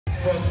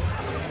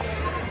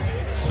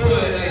Pull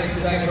it nice and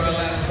tight for our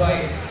last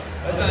fight.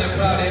 That's how I'm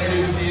proud to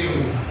introduce to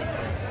you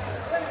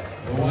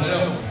the one and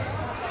only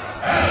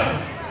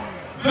Adam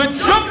the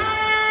Joker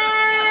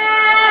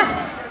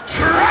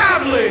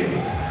Trombley.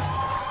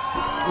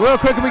 Real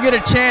quick, when we get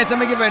a chance, I'm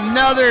gonna give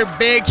another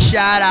big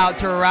shout out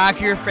to Rock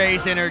Your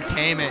Face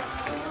Entertainment.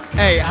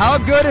 Hey, how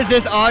good is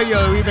this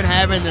audio we've been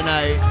having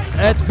tonight?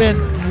 It's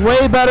been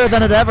way better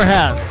than it ever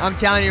has. I'm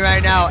telling you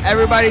right now,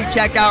 everybody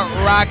check out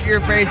Rock Your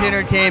Face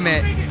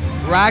Entertainment.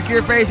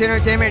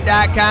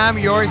 RockYourFaceEntertainment.com,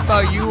 yours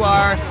spelled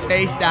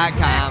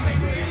urface.com.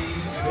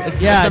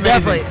 Yeah,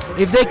 definitely.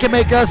 If they can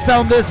make us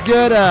sound this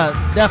good,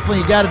 definitely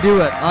you got to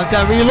do it. I'm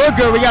telling you, when you look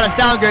good, we got to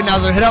sound good now,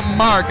 so hit up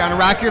Mark on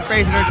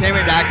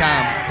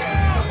RockYourFaceEntertainment.com.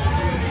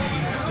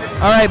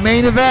 All right,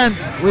 main event.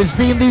 We've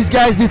seen these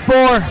guys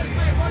before.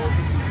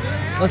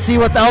 Let's see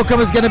what the outcome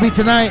is going to be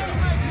tonight.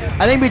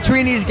 I think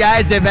between these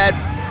guys, they've had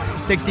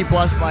 60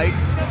 plus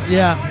fights.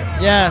 Yeah,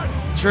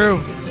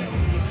 true.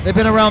 They've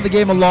been around the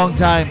game a long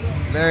time.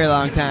 Very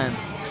long time.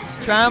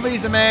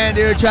 Trombley's the man,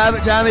 dude.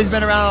 Trombley's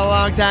been around a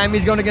long time.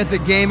 He's going against a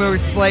gamer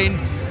with Slayton.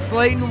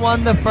 Slayton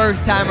won the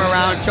first time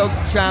around, choked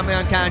Trombley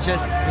unconscious.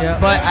 Yeah.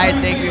 But I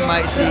think we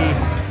might see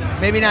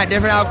maybe not a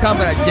different outcome,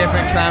 but a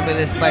different Trombley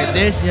this fight.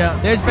 There's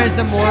been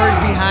some words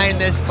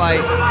behind this fight,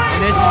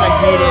 and this is a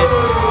heated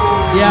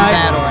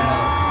battle right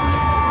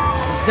now.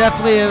 This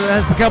definitely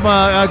has become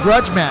a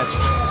grudge match.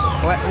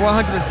 100%,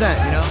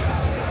 you know?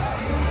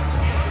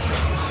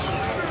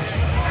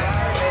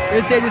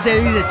 It's safe to say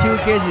these are two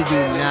kids who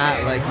do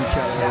not like each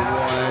other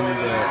one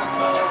bit.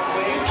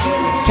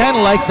 Kind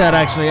of like that,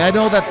 actually. I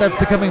know that that's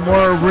becoming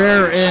more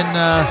rare in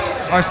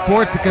our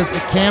sport because the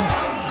camps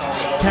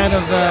kind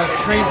of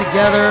train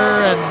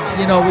together, and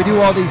you know we do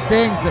all these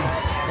things, and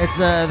it's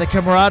the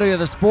camaraderie of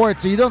the sport.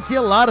 So you don't see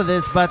a lot of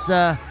this, but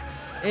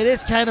it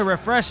is kind of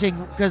refreshing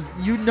because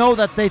you know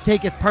that they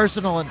take it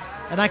personal, and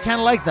I kind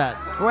of like that.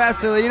 Well,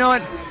 absolutely. You know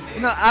what?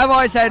 I've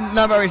always had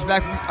nothing but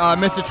respect for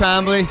Mr.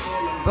 Trombley,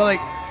 but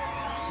like.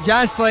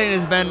 John Slayton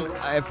has been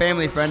a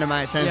family friend of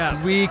mine since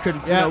we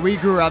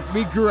grew up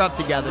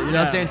together. You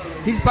know what I'm saying?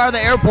 He's part of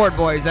the Airport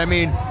Boys. I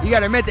mean, you got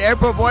to admit the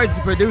Airport Boys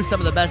produce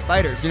some of the best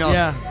fighters. You know,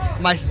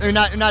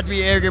 not to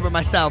be arrogant, but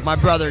myself, my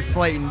brother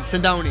Slayton,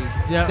 Sindonis,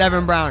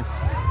 Devin Brown,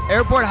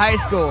 Airport High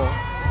School,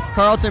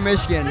 Carlton,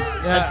 Michigan,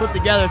 has put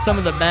together some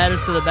of the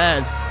baddest of the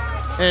bad.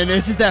 And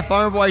it's just that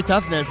farmer boy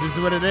toughness. This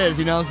is what it is.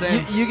 You know what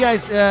I'm saying? You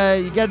guys,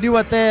 you got to do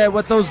what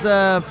those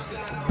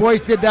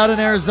boys did down in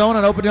Arizona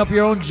and open up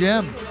your own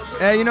gym.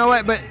 You know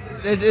what? But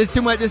it's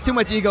too much. There's too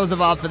much egos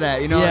involved for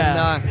that. You know.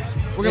 Yeah.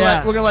 And, we're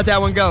gonna let that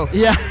one go.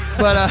 Yeah.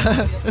 But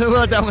we'll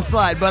let that one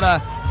slide. But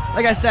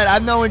like I said,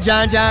 I've known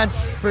John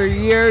for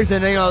years,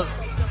 and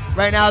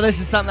right now this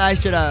is something I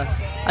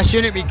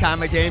shouldn't be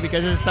commentating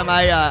because this is something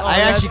I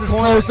actually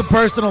close and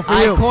personal for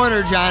you. I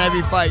corner John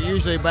every fight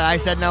usually, but I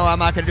said no, I'm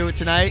not gonna do it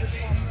tonight.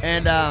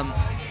 And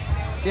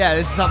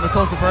this is something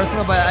close and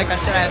personal. But like I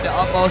said, I have the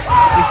utmost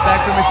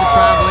respect for Mr.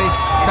 Trombley.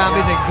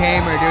 Trombley's a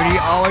gamer, dude. He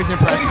always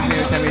impresses me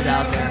every time he's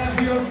out there.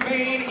 Your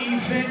main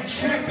event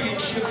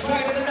championship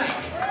fight of the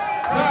night,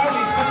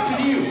 proudly sponsored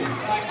to you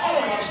by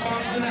all of our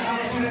sponsors in the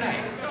house here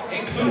tonight,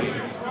 including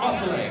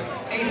Muscle A,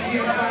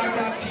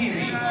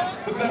 ACSLive.tv,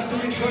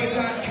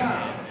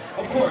 thebestofdetroit.com,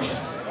 of course,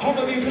 home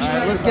of the official. All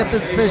right, let's get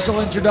this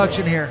official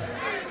introduction here.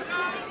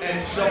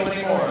 And so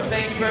many more.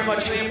 Thank you very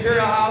much to the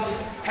Imperial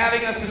House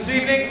having us this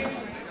evening.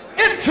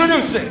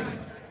 Introducing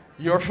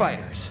your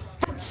fighters.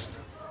 First,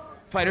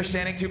 fighter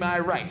standing to my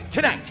right.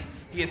 Tonight,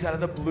 he is out of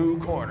the blue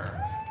corner.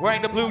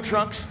 Wearing the blue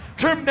trunks,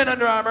 trimmed in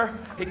Under Armour.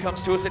 He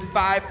comes to us at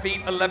 5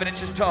 feet 11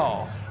 inches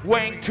tall,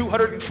 weighing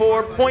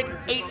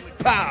 204.8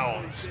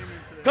 pounds.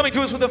 Coming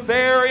to us with a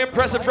very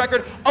impressive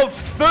record of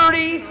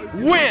 30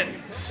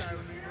 wins.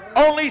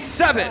 Only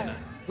 7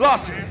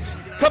 losses.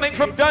 Coming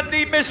from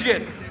Dundee,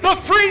 Michigan, the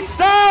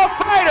freestyle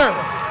fighter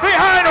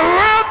behind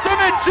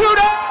Ultimate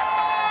Judo,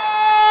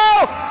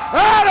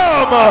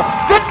 Adam the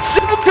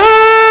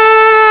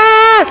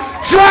Joker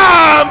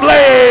Trombley.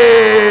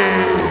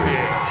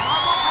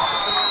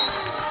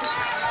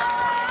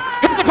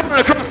 Hit the corner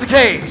across the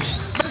cage.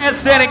 Man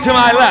standing to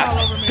my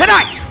left.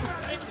 Tonight,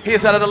 he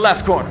is out of the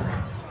left corner.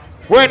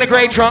 Wearing the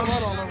gray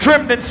trunks,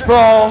 trimmed and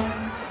sprawl.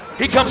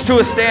 He comes to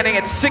us standing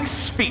at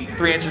 6 feet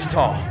 3 inches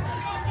tall.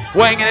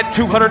 Weighing in at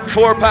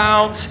 204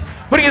 pounds.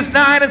 Putting his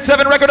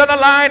 9-7 record on the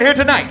line here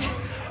tonight.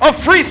 A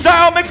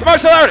freestyle mixed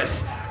martial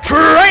artist.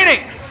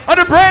 Training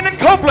under Brandon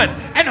Copeland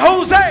and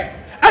Jose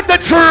at the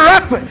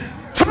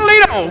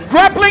Toledo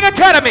Grappling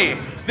Academy,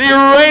 the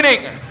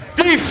reigning,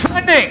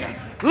 defending,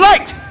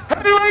 light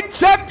heavyweight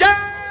champion,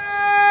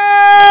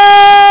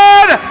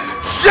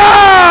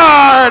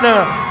 John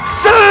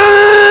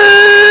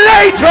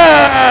Slayton!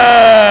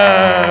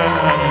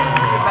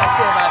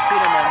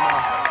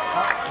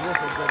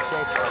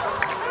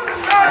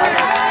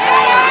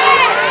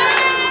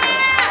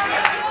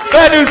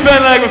 Bad news,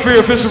 bad language for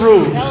your official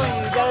rules.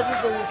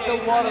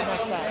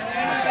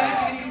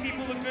 These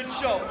people a good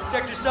show.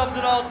 Protect yourselves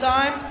at all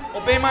times.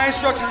 Obey my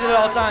instructions at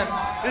all times.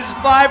 This is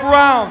 5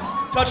 rounds.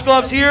 Touch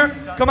gloves here.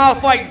 Come out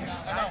fighting.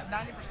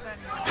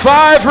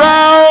 5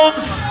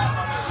 rounds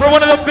for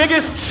one of the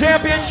biggest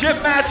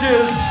championship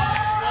matches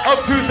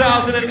of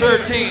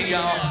 2013,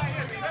 y'all.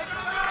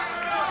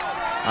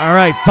 All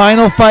right,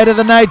 final fight of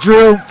the night,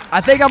 Drew.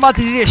 I think I'm about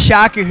to see a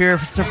shocker here.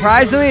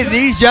 Surprisingly,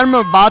 these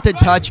gentlemen are about to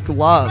touch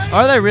gloves.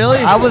 Are they really?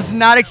 I was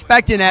not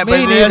expecting that, Me but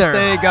neither. yes,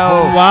 they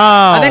go. Oh,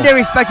 wow. I think they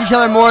respect each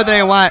other more than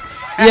they want.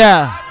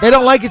 Yeah, they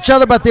don't like each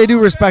other, but they do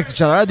respect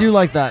each other. I do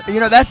like that. You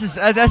know, that's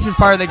just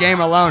part of the game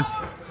alone.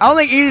 I don't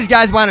think either of these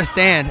guys want to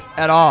stand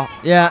at all.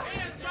 Yeah.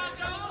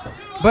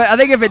 But I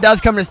think if it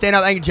does come to stand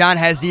up, I think John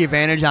has the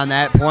advantage on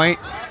that point.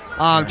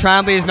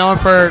 Trombley is known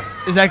for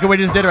exactly what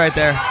he just did right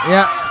there.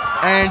 Yeah.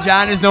 And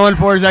John is known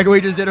for exactly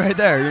what he just did right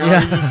there. You know,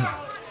 Yeah.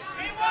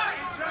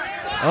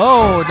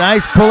 Oh,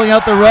 nice pulling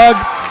out the rug.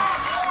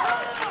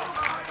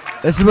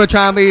 This is what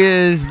Trombley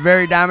is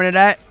very dominant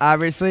at,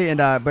 obviously, and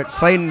but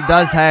Slayton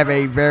does have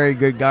a very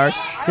good guard.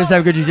 He does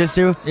have good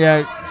jiu-jitsu.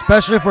 Yeah,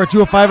 especially for a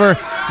 205er,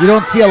 you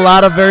don't see a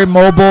lot of very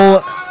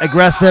mobile,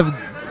 aggressive,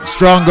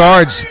 strong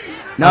guards.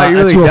 No, you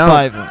really don't.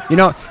 205. You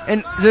know,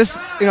 and just,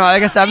 you know,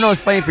 like I said, I've known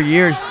Slayton for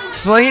years.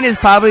 Slayton is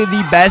probably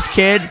the best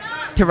kid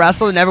to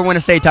wrestle and never win a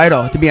state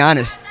title, to be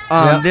honest.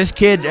 This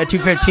kid at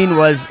 215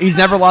 he's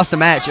never lost a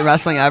match in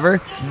wrestling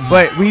ever,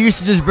 but we used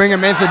to just bring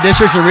him in for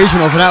districts and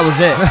regionals, and that was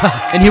it.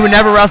 And he would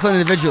never wrestle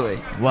individually,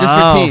 just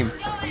for team.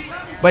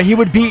 But he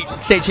would beat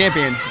state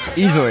champions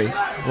easily.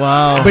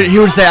 Wow. But he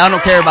would say, I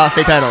don't care about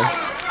state titles,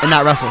 and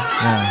not wrestle.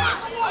 Yeah.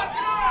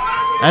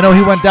 I know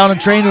he went down and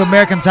trained to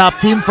American Top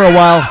Team for a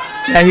while.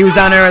 Yeah, he was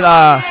down there in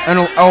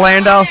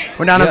Orlando.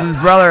 Went down with his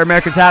brother,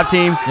 American Top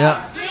Team.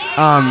 Yeah.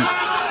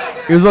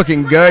 He was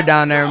looking good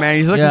down there, man.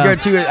 He's looking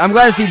good too. I'm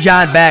glad to see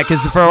John back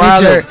because for a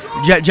while there,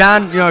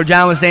 John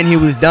was saying he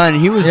was done.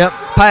 He was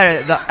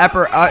probably the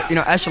upper,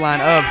 echelon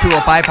of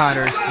 205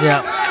 pounders.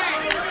 Yeah.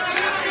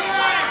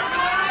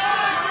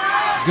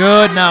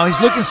 Good now. He's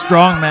looking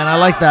strong, man. I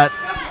like that.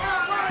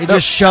 He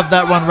just shoved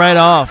that one right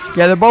off.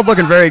 Yeah, they're both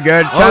looking very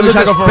good. Oh, look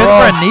at spin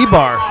for a knee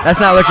bar. That's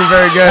not looking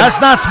very good.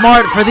 That's not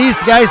smart for these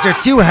guys. They're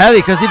too heavy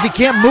because if you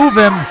can't move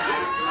him,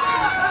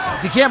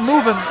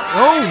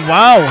 oh,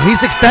 wow.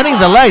 He's extending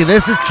the leg.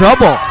 This is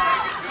trouble.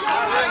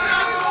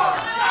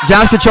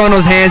 John's controlling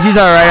those hands. He's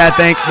all right, I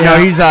think. You know,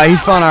 he's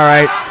feeling all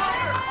right.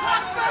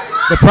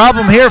 The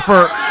problem here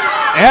for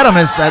Adam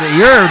is that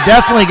you're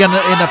definitely in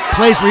a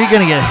place where you're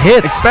going to get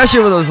hit.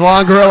 Especially with those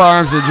long gorilla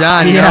arms of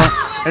John, you know.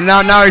 And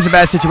now he's in a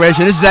bad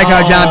situation. This is exactly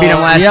how John beat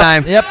him last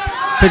time. Yep.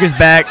 Took his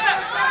back.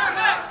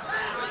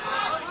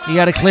 You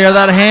got to clear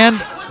that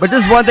hand. But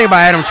just one thing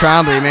about Adam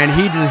Trombley, man,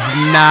 he does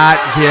not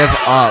give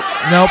up.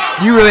 Nope.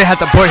 You really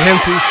have to put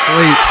him to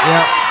sleep.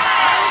 Yep.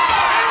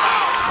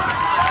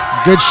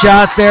 Good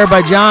shots there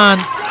by John,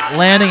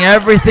 landing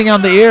everything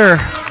on the ear.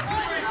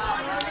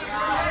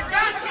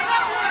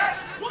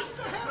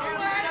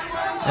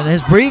 And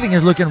his breathing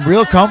is looking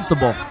real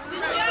comfortable.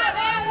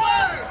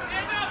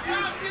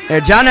 Yeah,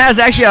 John has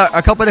actually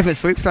a couple of different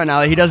sweeps right now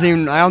that he doesn't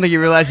even, I don't think he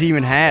realizes he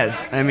even has.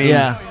 I mean,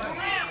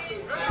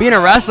 being a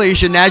wrestler, you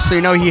should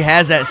naturally know he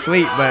has that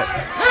sweep, but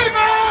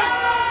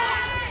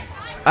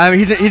I mean,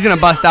 he's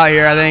gonna bust out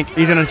here. I think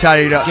he's gonna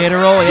try to Gator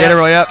roll. Gator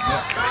roll. Yep.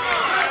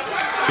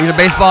 He's a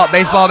baseball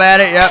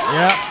bat it. Yep.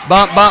 Yep.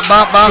 Bump.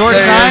 Short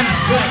time.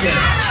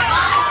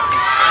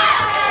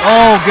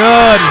 Oh,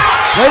 good.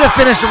 Way to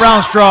finish the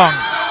round strong.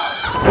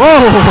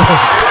 Whoa.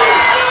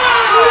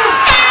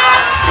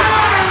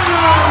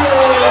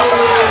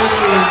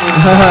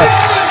 I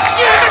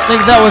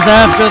think that was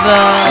after the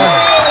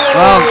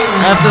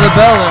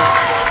bell.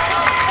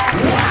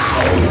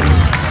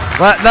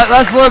 Well,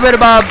 that's a little bit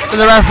about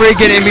the referee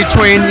getting in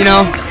between, you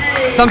know.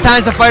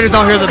 Sometimes the fighters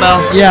don't hear the bell.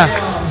 Yeah.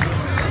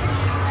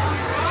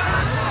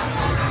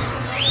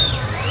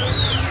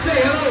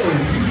 Say hello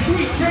to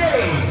Sweet J.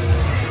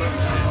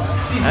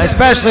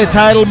 Especially a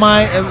title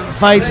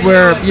fight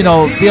where, you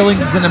know,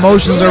 feelings and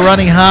emotions are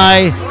running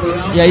high.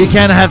 Yeah, you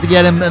kind of have to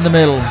get him in the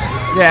middle.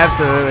 Yeah,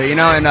 absolutely. You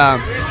know, and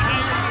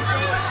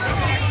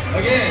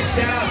again,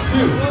 shout out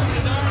to.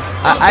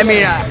 I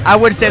mean, I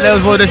would say that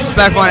was a little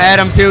disrespectful on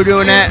Adam too,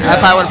 doing that. I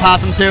probably would have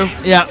popped him too.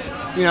 Yeah.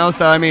 You know,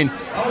 so I mean,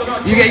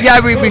 you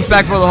gotta be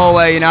respectful the whole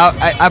way. You know,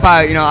 I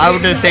probably, you know, I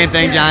would do the same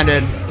thing John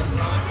did.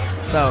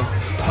 So.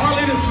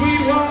 Harley the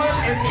Swede Woman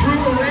and Drew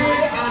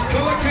Array on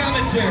color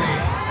commentary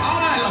all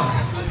night long.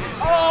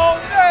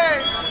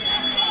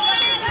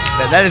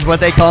 That is what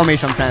they call me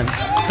sometimes.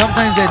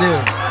 Sometimes they do.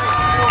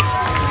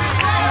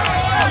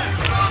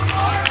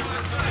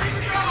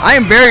 I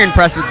am very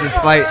impressed with this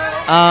fight.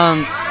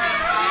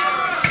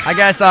 I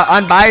guess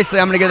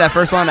unbiasedly, I'm going to give that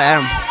first one to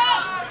Adam.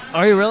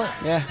 Are you really?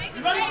 Yeah.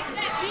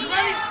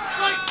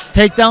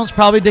 Takedowns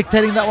probably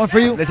dictating that one for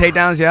you? The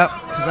takedowns, yep.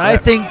 Because I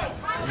think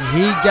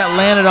he got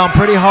landed on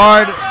pretty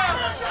hard.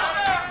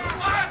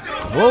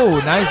 Whoa,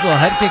 nice little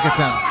head kick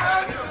attempt.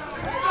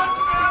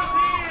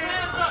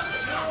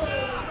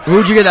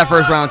 Who'd you get that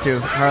first round to,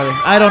 Harley?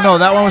 I don't know.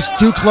 That one was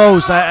too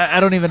close. I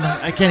can't even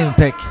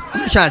pick.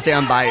 I'm just trying to say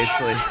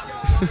unbiasedly.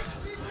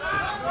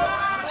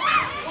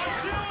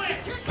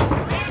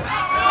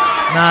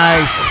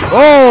 Nice.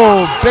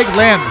 Oh, big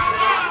land.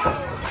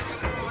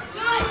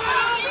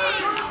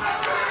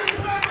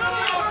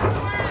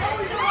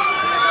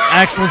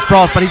 excellent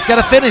sprawls, but he's got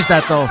to finish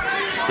that though.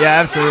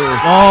 Yeah, absolutely.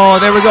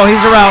 Oh, there we go.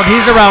 He's around.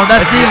 He's around.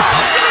 That's deep.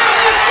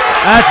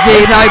 That's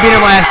deep. That's how he beat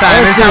him last time.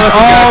 This is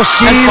all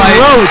she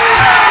wrote.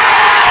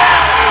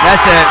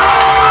 That's it.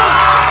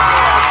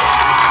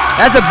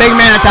 That's a big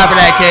man on top of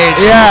that cage.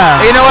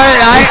 Yeah. You know what?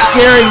 He's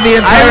scaring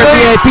the entire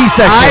VIP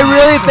section. I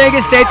really think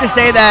it's safe to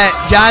say that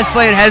John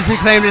Slayton has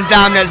reclaimed his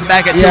dominance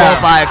back at 205.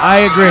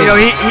 I agree. You know,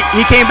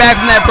 he came back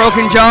from that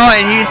broken jaw,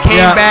 and he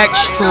came back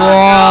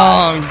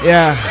strong.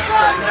 Yeah.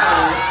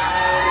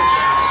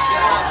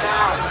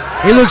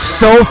 He looks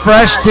so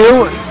fresh,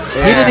 too.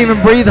 Yeah. He didn't even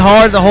breathe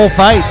hard the whole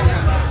fight.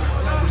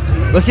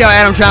 Let's see how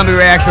Adam Trombley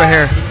reacts right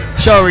here.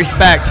 Show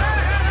respect.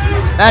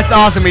 That's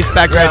awesome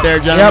respect right there,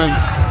 gentlemen.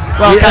 Yep.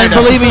 Well, and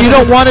believe me, you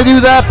don't want to do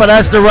that, but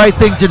that's the right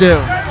thing to do.